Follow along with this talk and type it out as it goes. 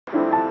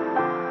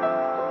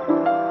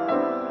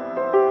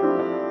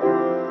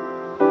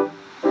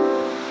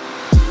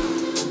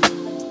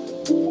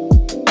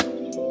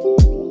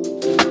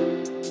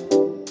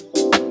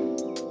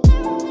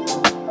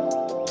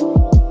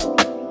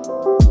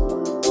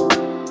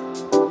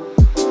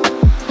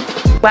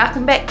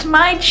Welcome back to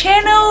my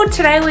channel.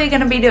 Today we're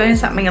going to be doing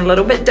something a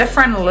little bit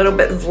different, a little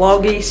bit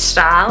vloggy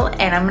style,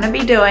 and I'm going to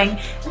be doing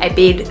a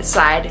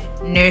bedside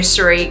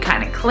nursery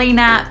kind of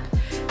cleanup,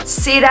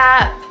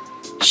 setup,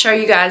 show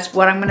you guys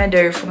what I'm going to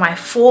do for my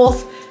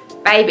fourth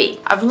baby.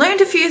 I've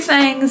learned a few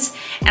things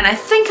and I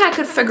think I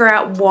could figure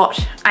out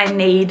what I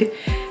need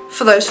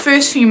for those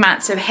first few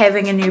months of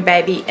having a new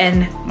baby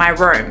in my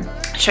room.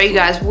 Show you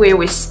guys where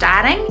we're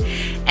starting,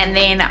 and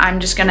then I'm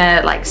just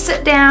gonna like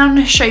sit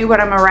down, show you what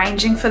I'm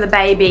arranging for the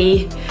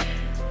baby,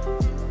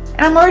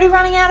 and I'm already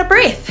running out of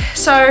breath.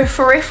 So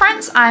for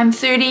reference, I'm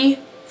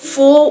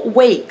 34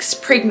 weeks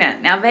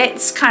pregnant. Now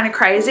that's kind of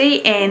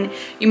crazy, and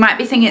you might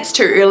be thinking it's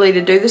too early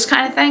to do this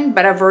kind of thing,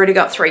 but I've already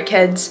got 3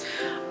 kids.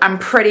 I'm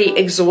pretty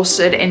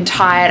exhausted and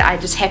tired. I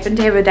just happened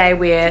to have a day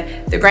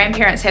where the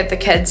grandparents have the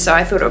kids, so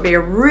I thought it would be a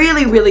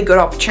really, really good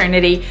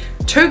opportunity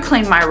to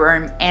clean my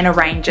room and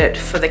arrange it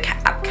for the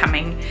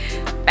upcoming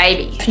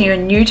baby. If you're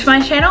new to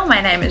my channel,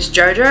 my name is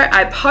Jojo.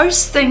 I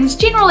post things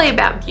generally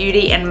about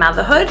beauty and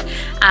motherhood.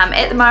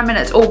 At the moment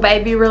it's all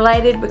baby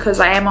related because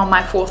I am on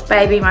my 4th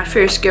baby, my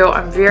first girl.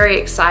 I'm very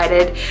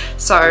excited,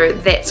 so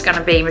that's going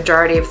to be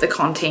majority of the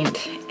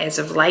content as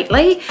of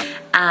lately.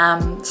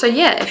 So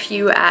yeah, if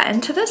you are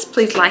into this,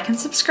 please like and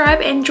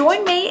subscribe and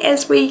join me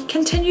as we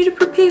continue to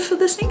prepare for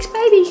this next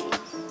baby.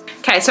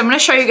 Okay, so I'm going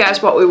to show you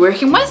guys what we're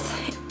working with.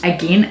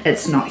 Again,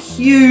 it's not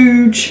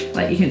huge,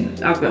 like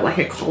I've got like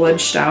a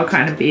college style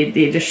kind of bed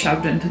there just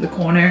shoved into the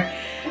corner.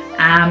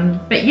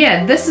 But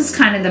yeah, this is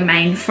kind of the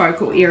main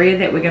focal area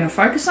that we're going to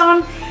focus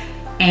on,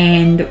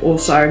 and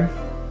also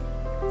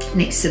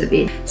next to the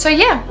bed. So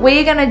yeah,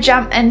 we're going to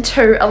jump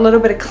into a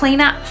little bit of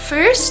cleanup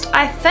first,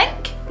 I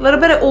think. A little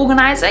bit of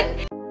organizing.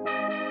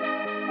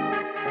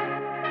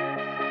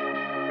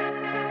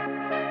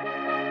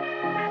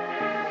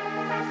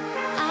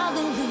 I've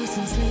been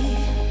losing sleep,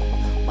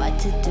 what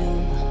to do?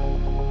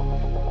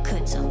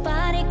 Could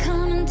somebody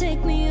come and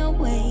take me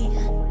away?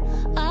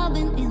 I've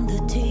been in the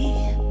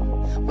deep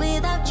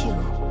without you,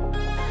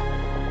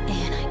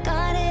 and I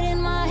got it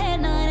in my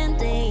head night and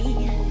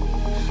day.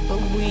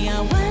 But we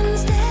are one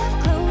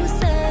step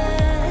closer.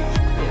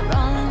 We're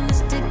all in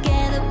this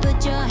together.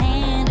 Put your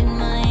hand in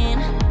mine.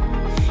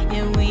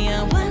 Yeah, we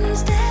are one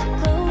step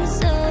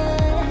closer.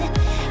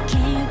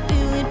 Can you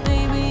feel it,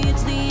 baby?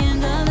 It's the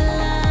end of the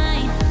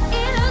line.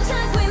 It looks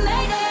like we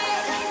made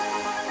it.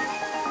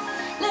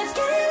 Let's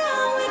get it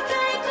on. We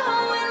got it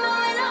going,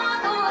 moving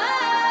on. Oh,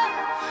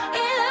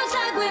 it looks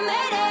like we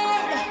made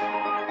it.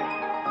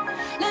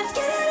 Let's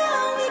get it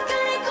on. We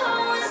got it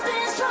going,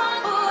 stay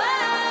strong. Oh,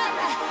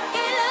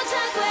 it looks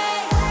like we.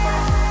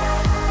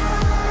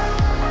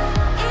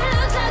 It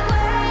looks like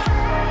we.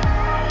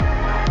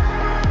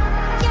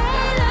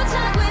 Yeah, it looks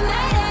like we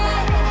made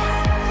it.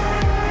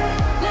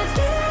 Let's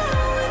get it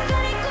on. We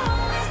got it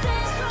going,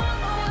 stay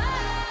strong. Oh,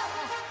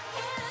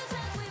 it looks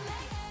like we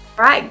made it.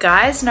 Right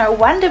guys, no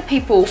wonder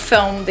people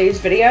film these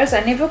videos.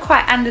 I never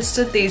quite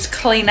understood these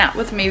clean up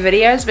with me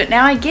videos, but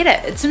now I get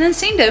it. It's an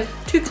incentive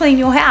to clean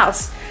your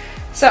house.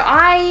 So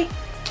I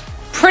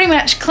pretty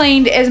much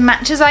cleaned as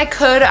much as I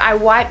could. I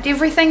wiped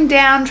everything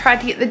down,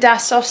 tried to get the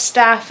dust off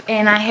stuff,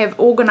 and I have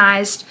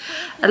organized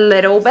a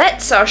little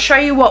bit. So I'll show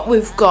you what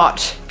we've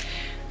got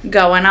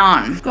going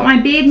on. Got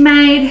my bed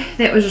made.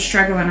 That was a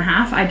struggle and a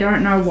half. I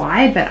don't know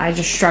why, but I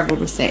just struggled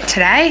with that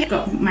today.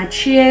 Got my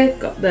chair,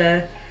 got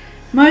the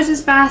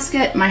Moses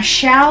basket, my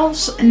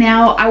shelves.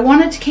 Now I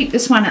wanted to keep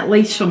this one at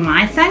least for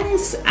my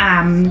things,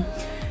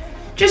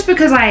 just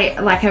because I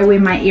wear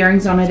my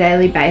earrings on a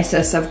daily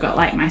basis. I've got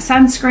like my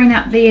sunscreen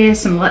up there,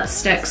 some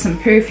lipstick, some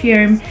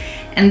perfume,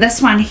 and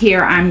this one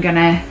here I'm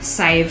gonna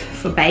save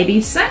for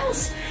baby's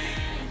things.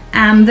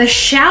 The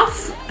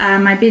shelf,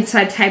 my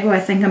bedside table, I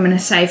think I'm gonna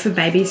save for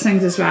baby's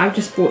things as well. I've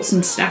just bought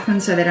some stuff in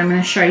so that I'm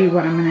gonna show you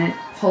what I'm gonna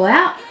pull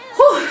out.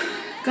 Whew,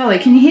 golly,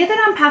 can you hear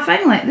that I'm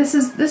puffing? Like this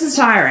is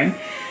tiring.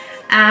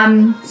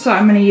 So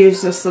I'm going to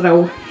use this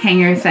little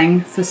hanger thing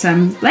for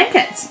some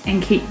blankets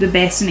and keep the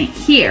bassinet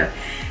here.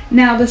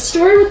 Now the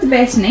story with the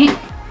bassinet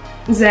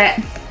is that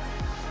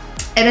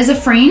it is a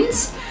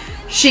friend's.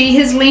 She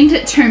has lent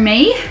it to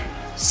me.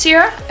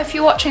 Sarah, if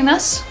you're watching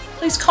this,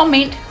 please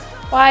comment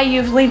why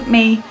you've lent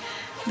me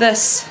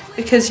this,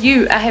 because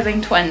you are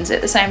having twins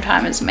at the same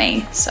time as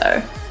me.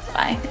 So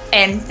bye,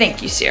 and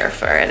thank you Sarah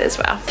for it as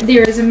well.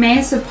 There is a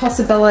massive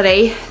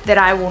possibility that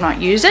I will not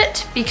use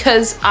it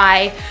because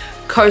I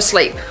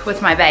co-sleep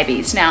with my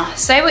babies. Now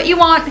say what you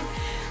want,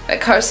 but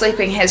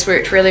co-sleeping has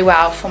worked really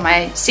well for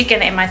my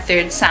 2nd and my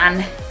 3rd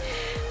son,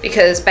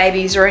 because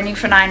babies are only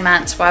for 9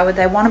 months. Why would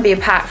they want to be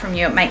apart from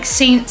you? It makes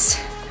sense.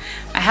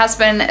 My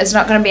husband is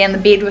not going to be in the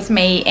bed with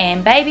me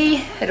and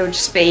baby. It'll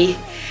just be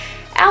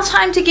our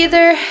time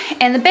together,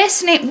 and the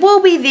bassinet will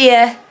be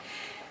there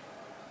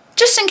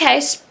just in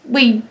case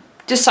we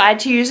decide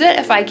to use it.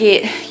 If I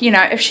get, you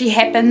know, if she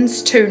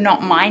happens to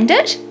not mind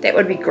it, that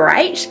would be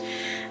great.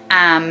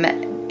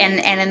 And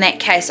in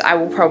that case I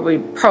will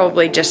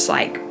probably just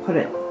like put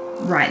it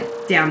right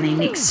down there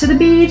next to the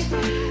bed,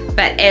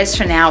 but as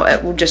for now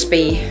it will just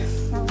be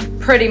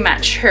pretty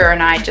much her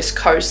and I just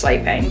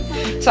co-sleeping.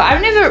 So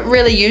I've never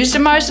really used a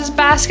Moses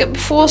basket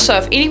before, so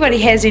if anybody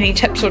has any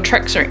tips or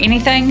tricks or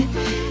anything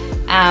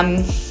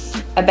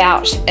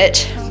about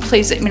it,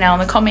 please let me know in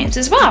the comments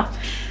as well.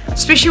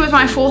 Especially with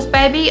my 4th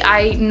baby,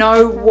 I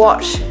know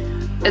what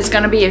is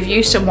going to be of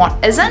use and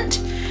what isn't.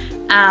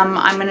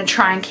 I'm going to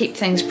try and keep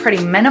things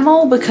pretty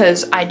minimal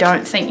because I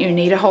don't think you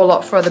need a whole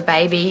lot for the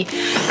baby.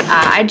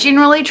 I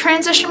generally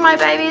transition my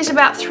babies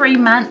about 3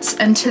 months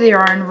into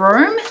their own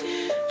room,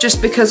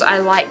 just because I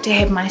like to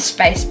have my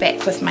space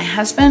back with my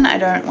husband. I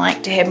don't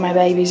like to have my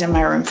babies in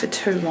my room for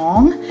too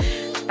long,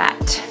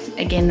 but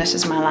again, this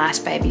is my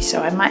last baby,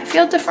 so I might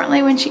feel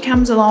differently when she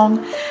comes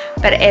along.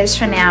 But as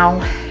for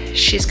now,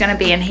 she's going to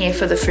be in here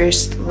for the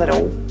first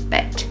little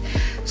bit.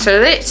 So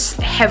let's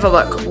have a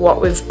look what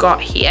we've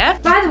got here.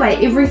 By the way,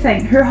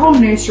 everything, her whole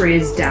nursery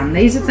is done.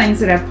 These are things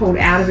that I've pulled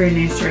out of her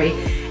nursery,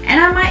 and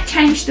I might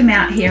change them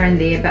out here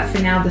and there, but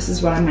for now this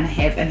is what I'm going to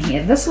have in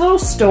here. This little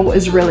stool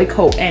is really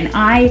cool, and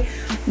I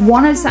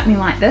wanted something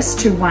like this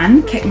to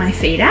 1, kick my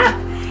feet up,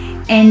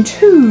 and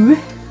 2,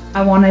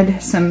 I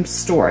wanted some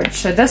storage.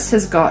 So this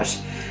has got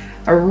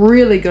a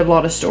really good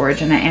lot of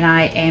storage in it, and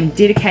I am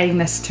dedicating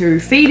this to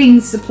feeding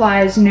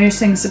supplies,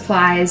 nursing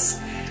supplies,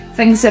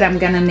 things that I'm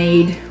going to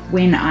need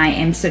when I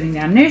am sitting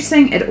down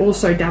nursing. It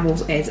also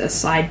doubles as a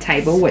side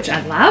table, which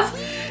I love.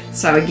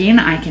 So again,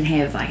 I can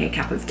have like a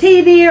cup of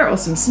tea there or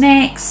some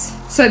snacks.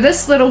 So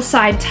this little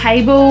side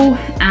table,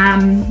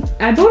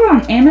 I bought it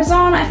on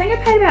Amazon. I think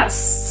I paid about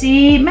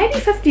maybe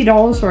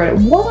 $50 for it. It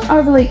wasn't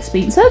overly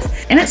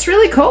expensive, and it's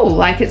really cool.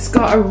 Like, it's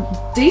got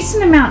a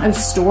decent amount of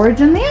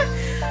storage in there.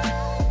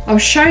 I'll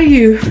show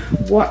you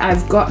what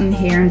I've got in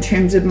here in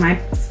terms of my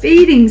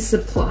feeding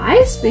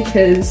supplies,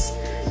 because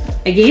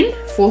again,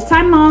 4th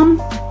time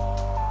mom.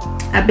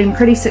 I've been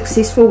pretty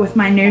successful with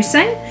my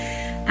nursing.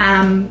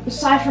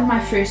 Aside from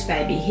my first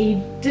baby, he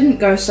didn't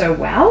go so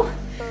well.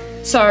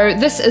 So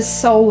this is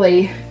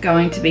solely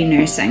going to be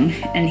nursing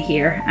in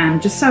here,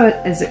 just so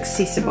it is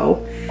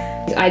accessible.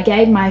 I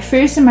gave my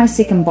 1st and my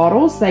 2nd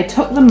bottles. They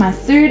took them. My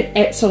 3rd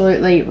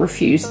absolutely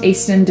refused.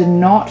 Easton did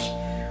not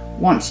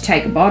want to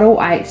take a bottle.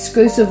 I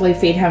exclusively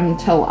fed him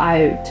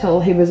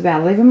till he was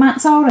about 11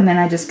 months old, and then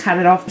I just cut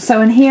it off.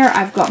 So in here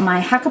I've got my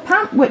Hucker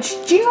pump, which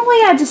generally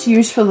I just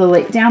use for the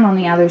let down on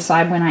the other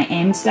side when I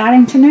am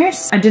starting to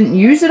nurse. I didn't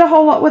use it a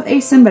whole lot with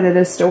Easton, but it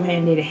is still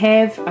handy to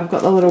have. I've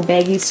got the little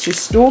baggies to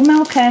store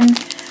milk in.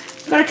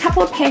 I've got a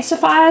couple of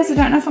pacifiers. I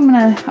don't know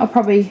if I'll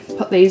probably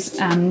put these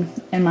in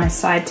my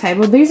side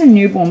table. These are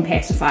newborn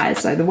pacifiers,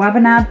 so the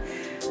Wabbanub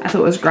I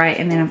thought was great,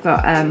 and then I've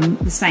got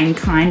the same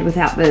kind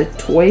without the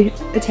toy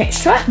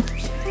attached to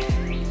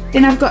it.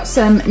 Then I've got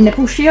some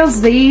nipple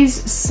shields.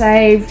 These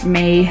saved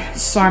me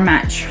so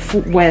much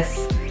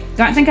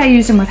don't think I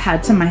used them with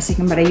Hudson, my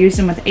 2nd, but I used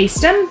them with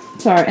Easton.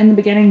 So in the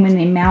beginning, when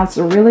their mouths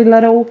are really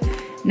little,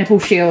 nipple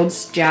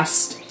shields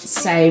just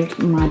saved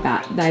my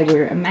butt. They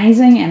were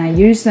amazing, and I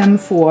used them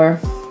for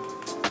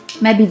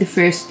maybe the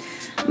first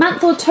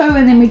month or 2,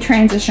 and then we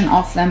transitioned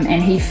off them,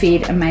 and he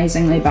fed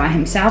amazingly by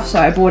himself.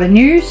 So I bought a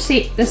new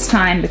set this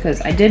time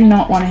because I did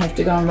not want to have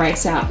to go and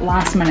race out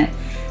last minute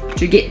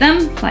to get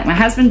them, like my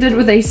husband did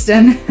with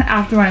Easton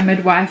after my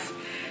midwife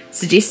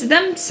suggested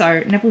them.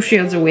 So nipple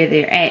shields are where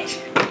they're at.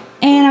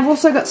 And I've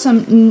also got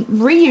some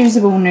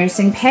reusable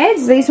nursing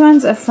pads. These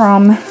ones are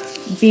from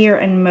Bear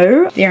and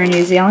Moo. They're a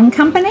New Zealand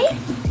company,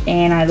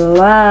 and I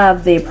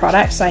love their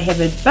products. I have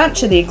a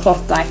bunch of their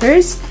cloth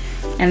diapers,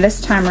 and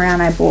this time around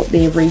I bought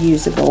their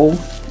reusable,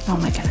 oh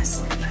my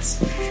goodness, look at this,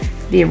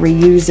 their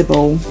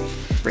reusable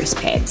breast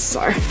pads. So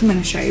I'm going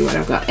to show you what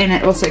I've got. And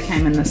it also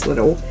came in this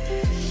little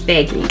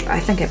baggie. I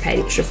think I paid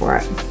extra for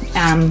it.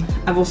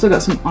 I've also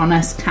got some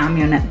Honest Calm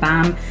Your Nip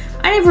Balm.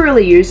 I never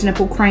really use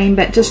nipple cream,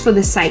 but just for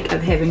the sake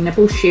of having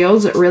nipple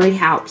shields, it really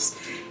helps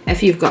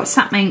if you've got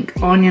something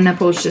on your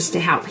nipples just to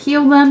help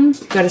heal them.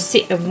 Got a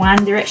set of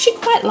 1. They're actually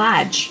quite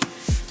large,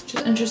 which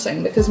is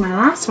interesting because my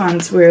last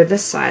ones were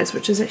this size,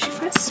 which is actually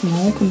quite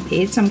small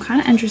compared. So I'm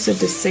kind of interested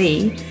to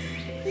see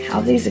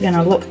how these are going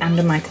to look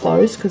under my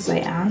clothes because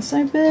they are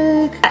so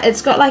big.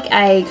 It's got like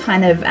a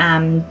kind of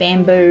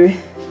bamboo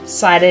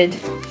sided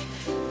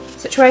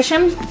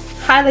situation,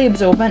 highly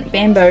absorbent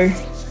bamboo.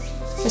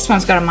 This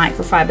one's got a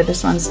microfiber,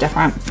 this one's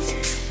different,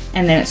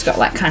 and then it's got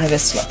like kind of a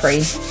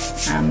slippery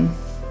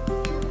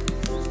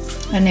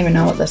I don't even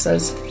know what this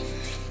is,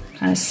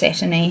 kind of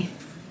satiny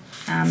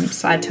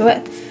side to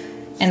it,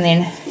 and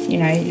then you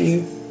know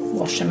you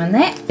wash them in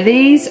that.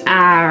 These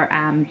are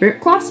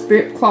burp cloths.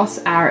 Burp cloths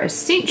are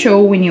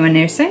essential when you are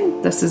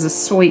nursing. This is a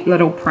sweet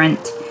little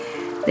print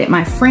that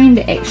my friend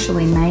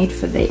actually made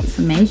for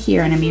me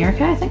here in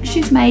America. I think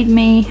she's made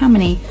me, how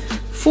many?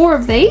 4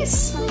 of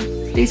these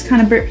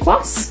kind of burp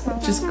cloths,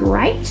 which is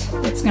great.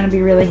 That's going to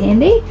be really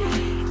handy.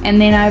 And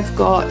then I've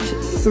got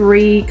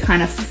 3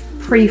 kind of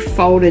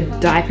pre-folded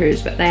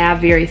diapers, but they are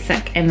very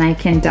thick and they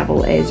can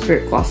double as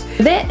burp cloths.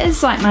 That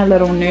is like my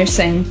little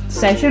nursing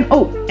station.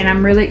 Oh, and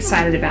I'm really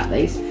excited about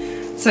these.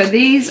 So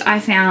these I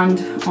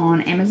found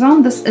on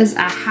Amazon. This is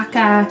a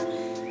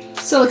Hucker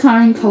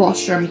silicone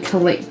colostrum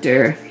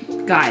collector.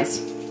 Guys,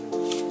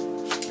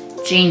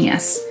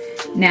 Genius.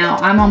 Now,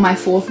 I'm on my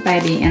 4th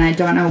baby and I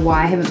don't know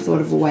why I haven't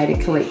thought of a way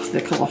to collect the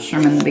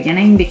colostrum in the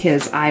beginning,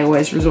 because I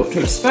always resort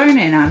to a spoon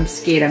and I'm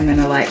scared I'm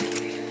gonna like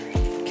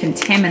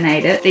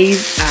contaminate it.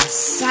 These are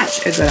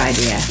such a good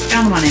idea.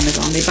 Found them on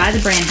Amazon. They're by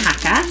the brand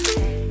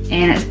Haka,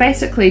 and it's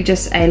basically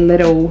just a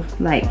little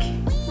like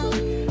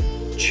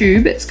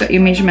tube. It's got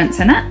your measurements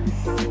in it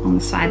on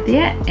the side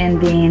there,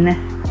 and then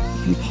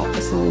you can pop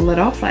this little lid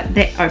off, like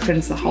that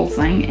opens the whole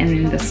thing, and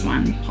then this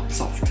one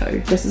pops off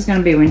too. This is going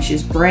to be when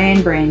she's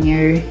brand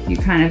new. You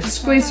kind of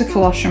squeeze the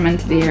colostrum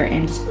into there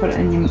and just put it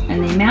in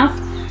their mouth.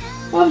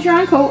 Well, with your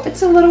uncle,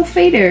 it's a little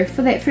feeder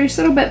for that first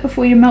little bit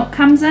before your milk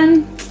comes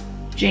in.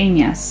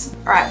 Genius.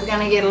 Alright, we're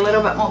going to get a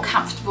little bit more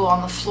comfortable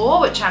on the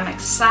floor, which I'm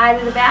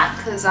excited about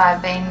because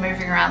I've been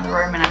moving around the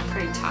room and I'm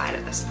pretty tired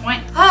at this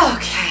point.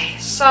 Okay,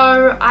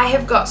 so I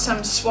have got some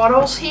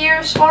swaddles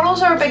here.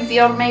 Swaddles are a big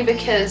deal to me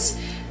because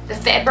the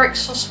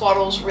fabrics for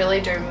swaddles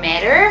really do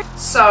matter.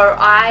 So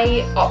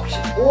I opt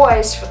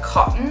always for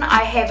cotton.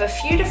 I have a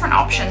few different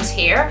options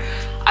here.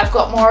 I've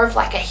got more of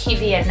like a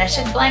heavier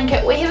knitted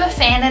blanket. We have a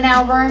fan in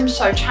our room,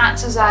 so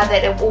chances are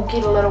that it will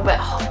get a little bit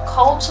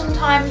cold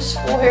sometimes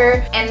for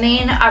her. And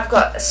then I've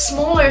got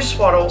smaller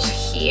swaddles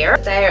here.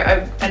 They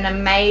are an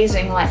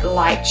amazing like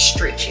light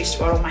stretchy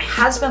swaddle. My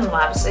husband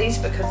loves these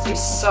because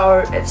it's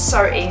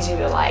so easy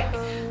to like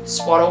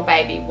swaddle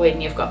baby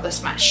when you've got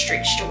this much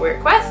stretch to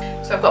work with.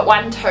 So I've got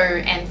 1, 2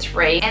 and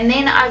 3, and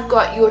then I've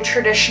got your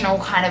traditional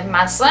kind of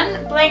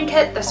muslin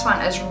blanket. This one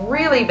is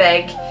really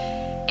big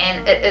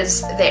and it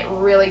is that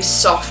really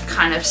soft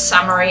kind of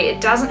summery.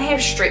 It doesn't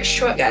have stretch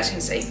to it. You guys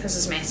can see this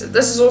is massive.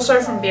 This is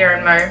also from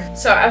Bear & Moo.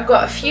 So I've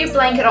got a few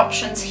blanket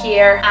options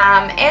here.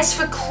 As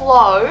for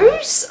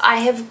clothes, I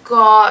have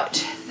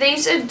got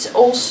these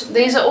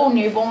are all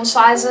newborn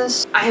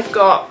sizes. I have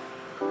got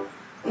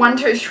 1,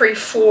 2, 3,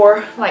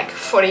 4 like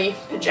footy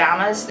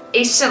pajamas.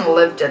 Easton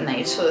lived in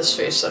these for this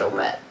first little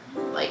bit.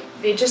 Like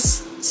they're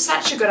just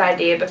such a good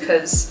idea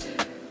because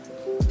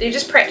they're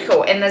just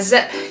practical, and the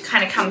zip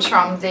kind of comes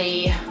from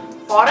the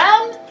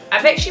bottom.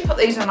 I've actually put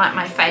these in like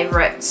my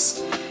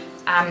favorites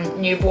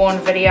newborn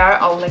video.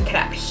 I'll link it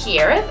up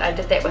here. I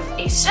did that with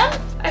Easton.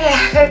 Okay,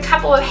 I got a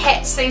couple of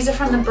hats. These are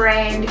from the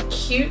brand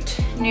Cute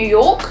New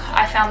York.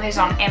 I found these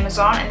on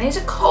Amazon, and these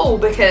are cool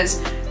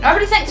because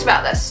nobody thinks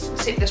about this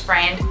except this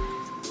brand.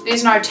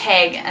 There's no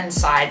tag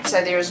inside,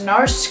 so there is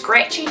no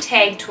scratchy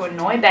tag to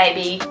annoy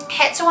baby.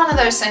 Hats are one of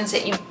those things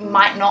that you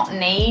might not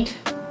need.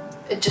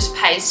 It just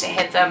pays to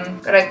have them.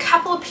 Got a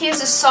couple of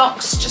pairs of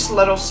socks, just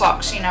little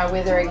socks, you know,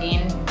 whether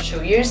again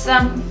she'll use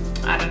them,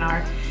 I don't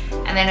know.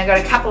 And then I got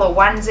a couple of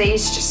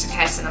onesies just in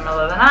case in the middle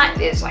of the night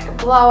there's like a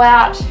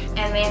blowout,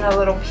 and then a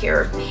little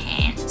pair of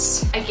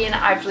pants. Again,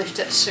 I've left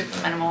it super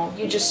minimal.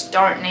 You just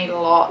don't need a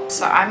lot.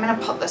 So I'm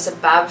gonna put this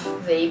above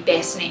the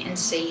bassinet and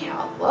see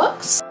how it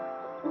looks.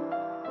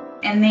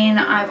 And then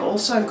I've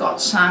also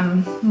got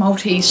some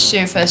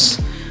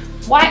multi-surface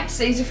wipes.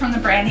 These are from the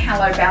brand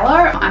Hello Bello.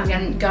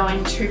 I'm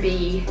going to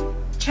be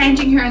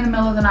changing her in the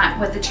middle of the night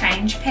with the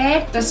change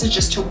pad. This is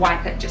just to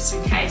wipe it just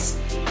in case.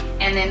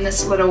 And then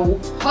this little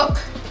hook,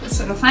 this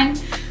little thing,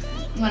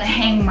 I'm gonna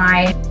hang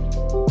my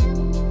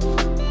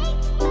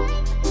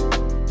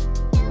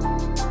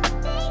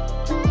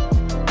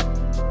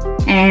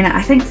And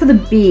I think for the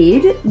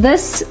bed,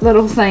 this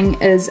little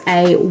thing is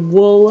a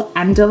wool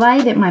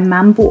underlay that my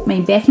mum bought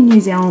me back in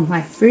New Zealand with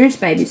my first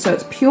baby. So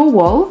it's pure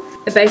wool.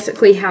 It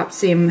basically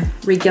helps them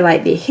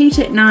regulate their heat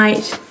at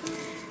night,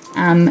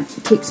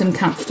 keeps them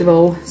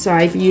comfortable. So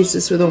I've used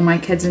this with all my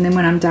kids, and then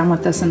when I'm done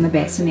with this in the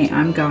bassinet,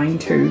 I'm going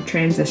to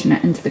transition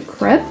it into the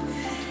crib.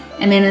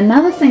 And then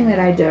another thing that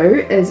I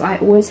do is I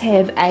always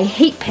have a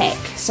heat pack.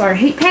 So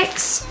heat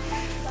packs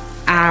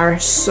are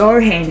so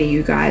handy,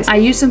 you guys. I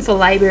use them for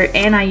labour,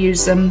 and I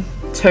use them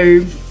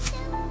to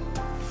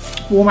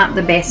warm up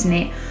the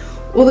bassinet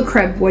or the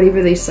crib,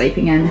 whatever they're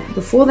sleeping in,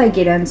 before they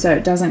get in, so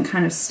it doesn't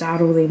kind of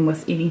startle them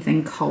with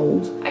anything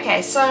cold.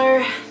 Okay,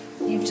 so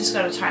you've just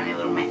got a tiny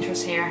little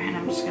mattress here, and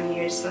I'm just going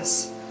to use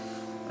this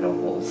little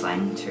wool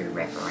thing to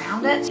wrap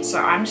around it.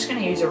 So I'm just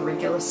going to use a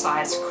regular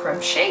size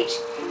crib sheet.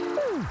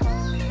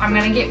 I'm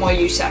going to get more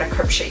use out of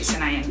crib sheets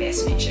than I am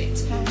bassinet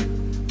sheets.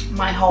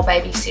 My whole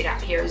baby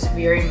setup here is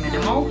very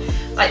minimal.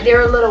 Like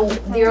there are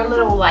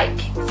little like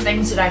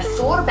things that I've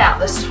thought about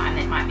this time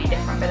that might be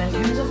different, but in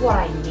terms of what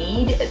I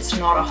need, it's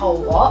not a whole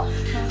lot.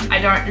 I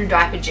don't do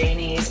diaper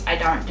genies, I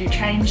don't do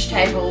change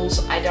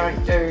tables, I don't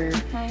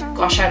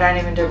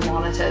even do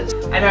monitors.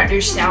 I don't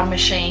do sound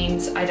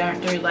machines, I don't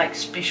do like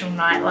special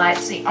night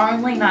lights. The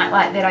only night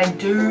light that I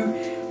do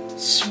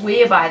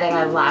swear by that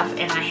I love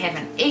and I have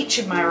in each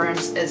of my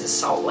rooms is a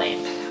salt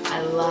lamp. I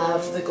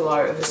love the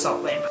glow of a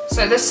salt lamp.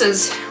 So this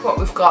is what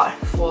we've got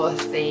for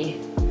the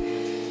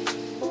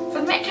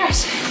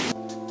mattress.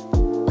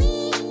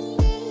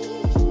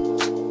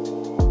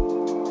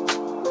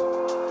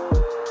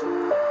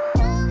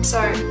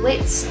 So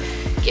let's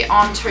get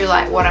on to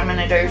like what I'm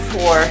gonna do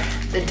for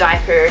the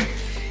diaper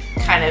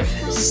kind of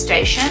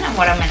station and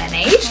what I'm gonna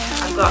need.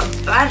 I've got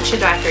a bunch of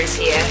diapers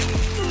here.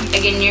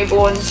 Again,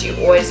 newborns, you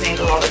always need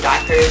a lot of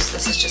diapers.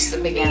 This is just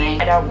the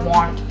beginning. I don't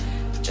want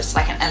just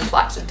like an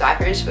influx of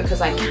diapers because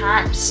I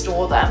can't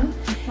store them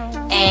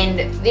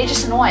and they're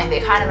just annoying.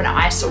 They're kind of an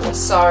eyesore.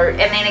 So, and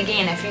then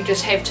again, if you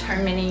just have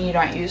too many and you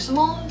don't use them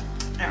all,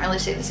 I don't really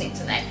see the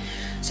sense in that.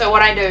 So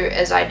what I do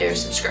is I do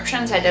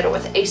subscriptions. I did it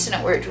with East and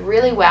it worked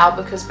really well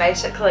because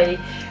basically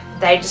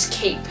they just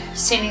keep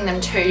sending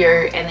them to you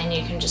and then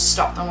you can just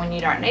stop them when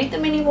you don't need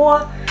them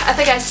anymore. I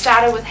think I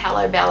started with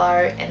Hello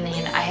Bello and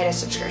then I had a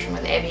subscription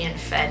with Abby and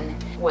Finn.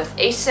 With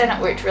Easton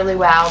it worked really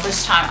well.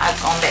 This time I've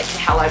gone back to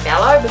Hello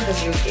Bello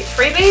because you get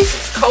freebies,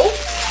 it's cool.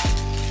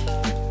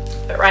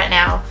 But right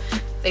now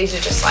these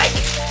are just like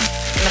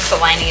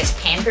miscellaneous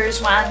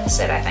Pampers ones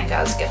that I think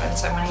I was given,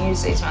 so I'm going to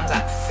use these ones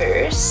up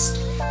first.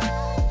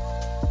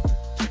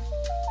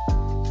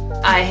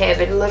 I have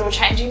a little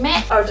changing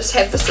mat. I'll just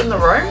have this in the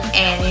room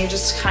and you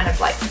just kind of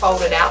like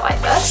fold it out like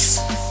this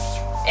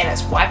and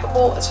it's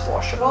wipeable, it's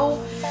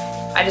washable.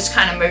 I just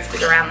kind of moved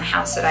it around the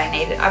house that I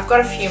needed. I've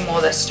got a few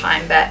more this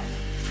time, but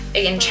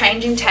again,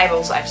 changing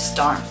tables I just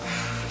don't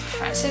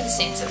see the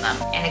sense in them.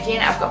 And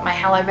again, I've got my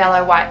Hello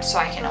Bello wipes so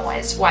I can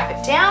always wipe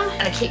it down.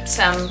 And I keep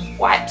some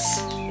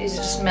wipes. These are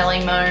just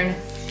Millie Moon.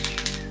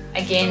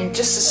 Again,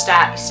 just to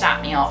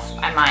start me off,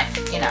 I might,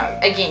 you know,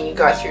 again, you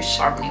go through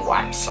so many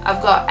wipes.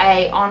 I've got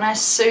a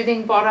Honest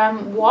Soothing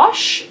Bottom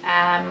Wash.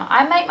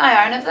 I make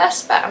my own of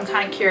this, but I'm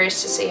kind of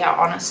curious to see how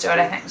Honest do it.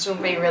 I think this will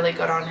be really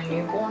good on a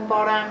newborn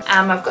bottom.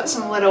 I've got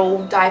some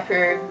little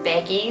diaper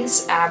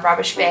baggies,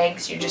 rubbish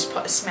bags. You just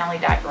put a smelly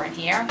diaper in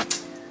here.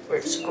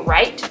 Works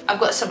great.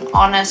 I've got some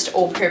Honest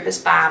all-purpose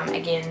balm.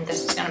 Again,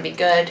 this is going to be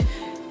good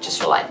just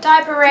for like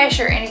diaper rash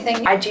or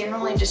anything. I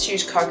generally just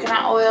use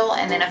coconut oil,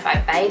 and then if I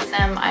bathe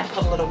them I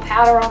put a little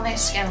powder on their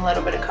skin, a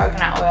little bit of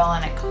coconut oil,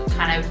 and it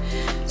kind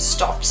of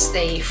stops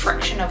the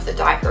friction of the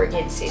diaper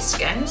against their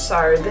skin.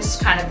 So this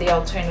is kind of the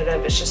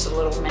alternative. It's just a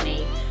little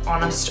mini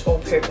Honest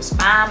all-purpose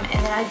balm.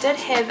 And then I did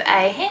have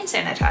a hand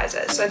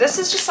sanitizer. So this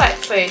is just like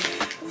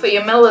for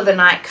your middle of the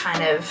night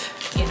kind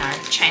of, you know,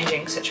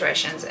 changing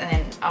situations. And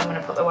then I'm going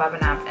to put the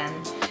Wabbanub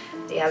in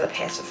the other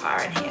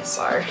pacifier in here.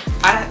 So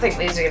I don't think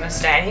these are going to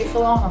stay in here for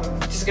long.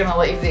 I'm just going to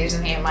leave these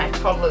in here. My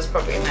toddler's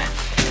probably going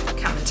to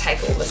come and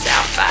take all this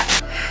out.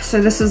 But so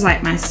this is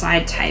like my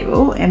side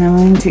table, and I'm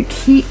going to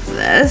keep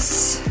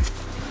this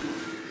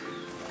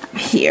up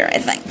here, I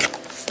think.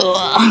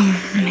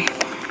 Ugh.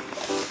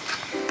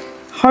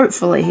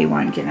 Hopefully he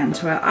won't get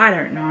into it, I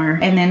don't know.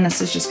 And then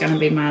this is just going to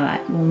be my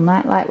little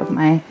night light with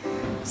my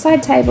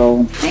side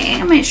table.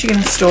 I'm actually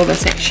going to store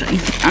this actually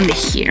under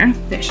here.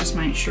 That's just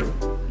my extra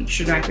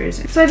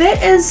diapers. So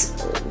that is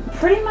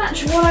pretty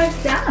much what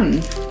I've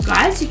done,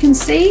 guys. You can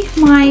see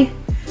my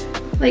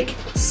like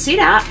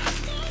setup.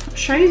 I'll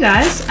show you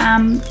guys.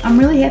 I'm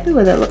really happy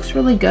with it. It looks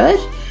really good.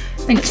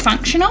 I think it's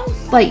functional.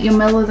 Like your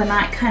middle of the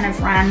night kind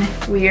of run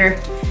where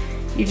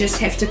you just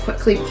have to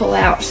quickly pull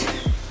out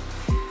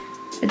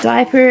a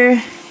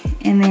diaper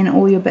and then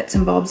all your bits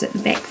and bobs at the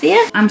back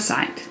there. I'm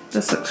psyched.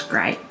 This looks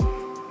great.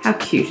 How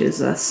cute is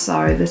this?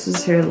 So this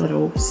is her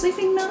little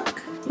sleeping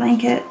nook,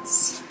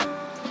 blankets,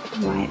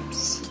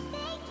 wipes,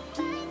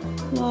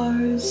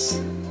 clothes,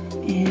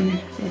 and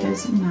that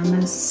is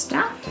Mama's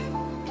stuff.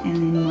 And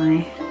then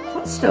my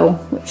footstool,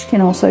 which can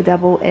also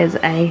double as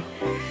a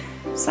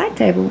side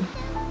table.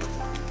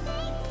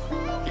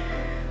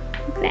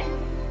 Like that.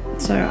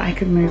 So I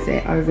could move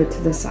that over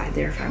to the side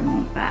there if I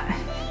want, but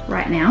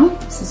right now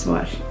this is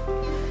what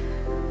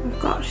I've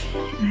got,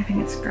 and I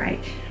think it's great.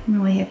 I'm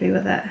really happy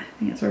with it. I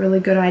think it's a really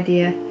good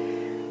idea.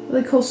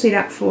 Really cool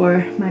setup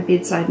for my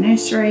bedside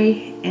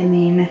nursery, and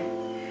then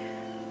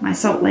my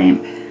salt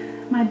lamp,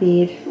 my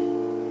bed,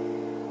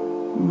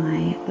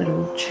 my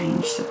little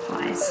change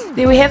supplies.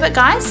 There we have it,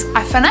 guys.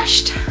 I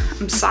finished.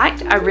 I'm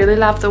psyched. I really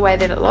love the way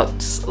that it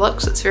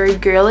looks. It's very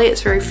girly,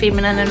 it's very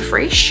feminine and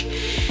fresh.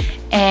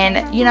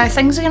 And you know,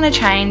 things are going to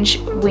change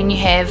when you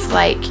have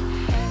like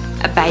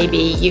a baby.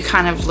 You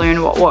kind of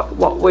learn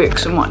what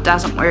works and what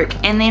doesn't work,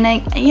 and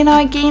then you know,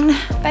 again,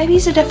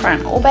 babies are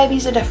different. All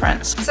babies are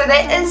different. So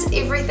that is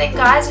everything,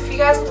 guys. If you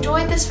guys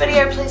enjoyed this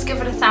video, please give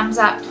it a thumbs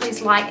up,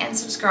 please like and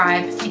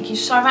subscribe. Thank you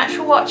so much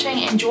for watching,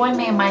 and join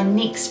me in my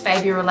next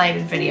baby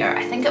related video.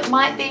 I think it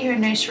might be her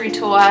nursery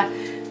tour.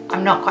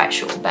 I'm not quite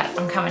sure, but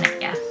I'm coming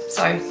at you.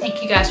 So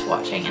thank you guys for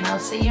watching, and I'll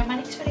see you in my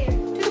next video.